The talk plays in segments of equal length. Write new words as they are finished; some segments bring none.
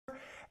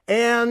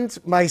And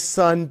my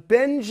son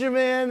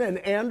Benjamin, and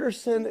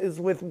Anderson is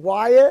with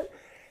Wyatt.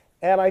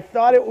 And I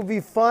thought it would be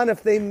fun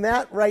if they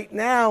met right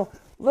now.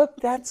 Look,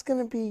 that's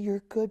gonna be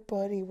your good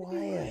buddy,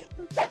 Wyatt.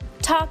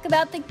 Talk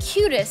about the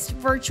cutest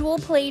virtual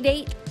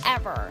playdate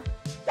ever.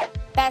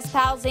 Best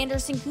pals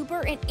Anderson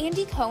Cooper and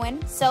Andy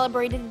Cohen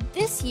celebrated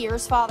this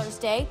year's Father's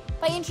Day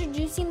by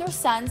introducing their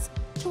sons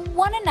to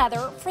one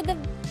another for the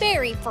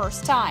very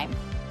first time.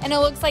 And it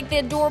looks like the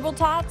adorable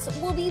tots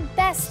will be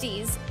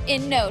besties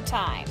in no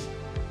time.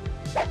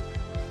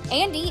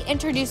 Andy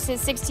introduced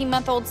his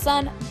 16-month-old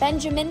son,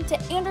 Benjamin, to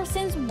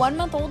Anderson's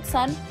 1-month-old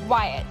son,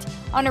 Wyatt,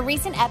 on a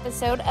recent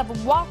episode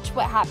of Watch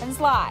What Happens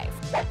Live.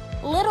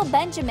 Little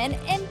Benjamin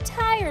and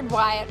tired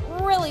Wyatt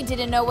really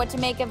didn't know what to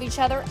make of each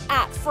other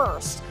at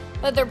first,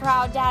 but their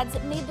proud dads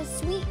made the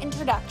sweet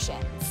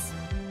introductions.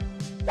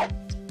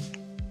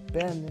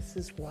 Ben, this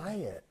is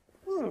Wyatt.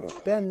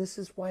 Ben, this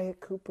is Wyatt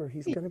Cooper.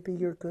 He's going to be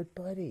your good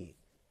buddy.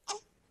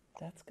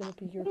 That's going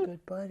to be your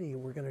good buddy.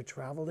 We're going to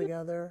travel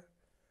together.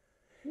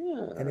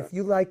 Yeah. And if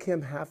you like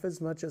him half as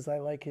much as I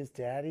like his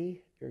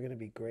daddy, you're going to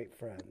be great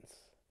friends.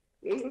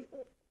 You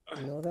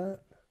know that?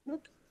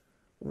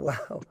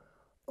 Wow.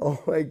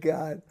 Oh, my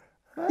God.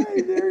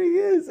 Hi, there he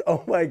is.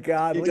 Oh, my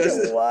God. Look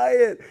at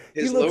Wyatt.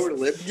 His lower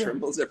lip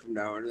trembles from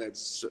now on.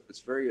 It's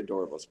very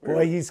adorable.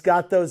 Boy, he's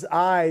got those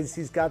eyes.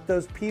 He's got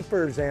those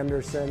peepers,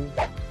 Anderson.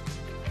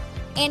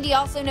 Andy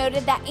also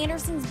noted that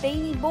Anderson's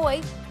baby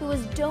boy, who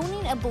was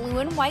donning a blue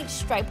and white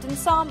striped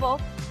ensemble,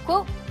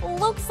 quote,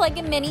 looks like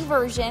a mini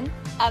version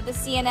of the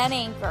CNN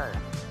anchor.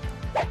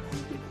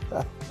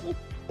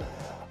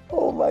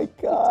 Oh my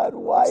God,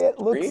 Wyatt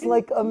looks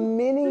like a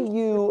mini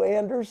you,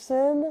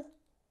 Anderson.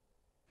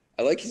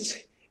 I like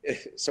his,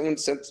 someone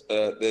sent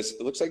this,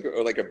 it looks like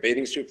a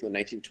bathing suit from the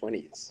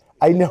 1920s.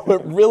 I know,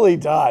 it really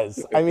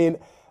does. I mean,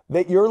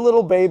 that your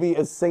little baby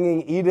is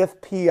singing Edith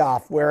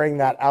Piaf wearing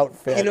that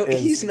outfit. You know,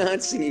 he's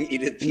not singing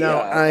Edith Piaf.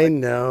 No, I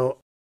know.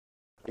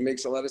 It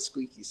makes a lot of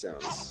squeaky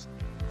sounds.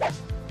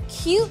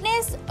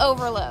 Cuteness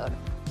overload.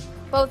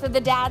 Both of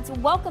the dads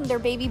welcomed their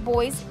baby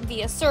boys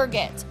via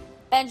surrogate.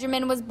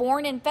 Benjamin was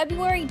born in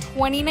February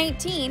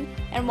 2019,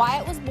 and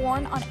Wyatt was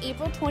born on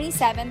April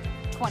 27,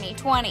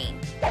 2020.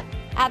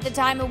 At the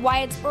time of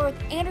Wyatt's birth,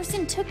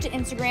 Anderson took to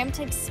Instagram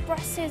to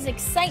express his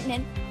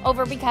excitement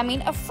over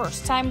becoming a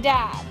first-time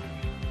dad.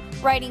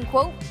 Writing,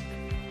 quote,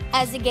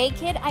 as a gay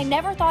kid, I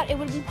never thought it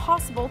would be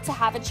possible to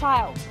have a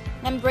child.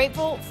 And I'm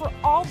grateful for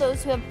all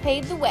those who have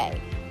paved the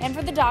way, and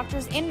for the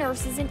doctors and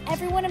nurses and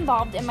everyone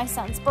involved in my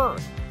son's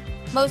birth.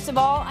 Most of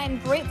all, I am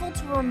grateful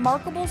to a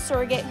remarkable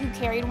surrogate who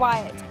carried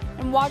Wyatt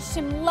and watched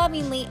him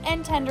lovingly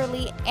and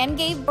tenderly and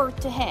gave birth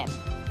to him.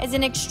 As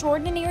an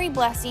extraordinary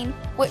blessing,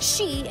 what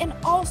she and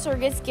all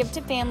surrogates give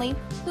to family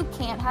who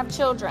can't have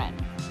children.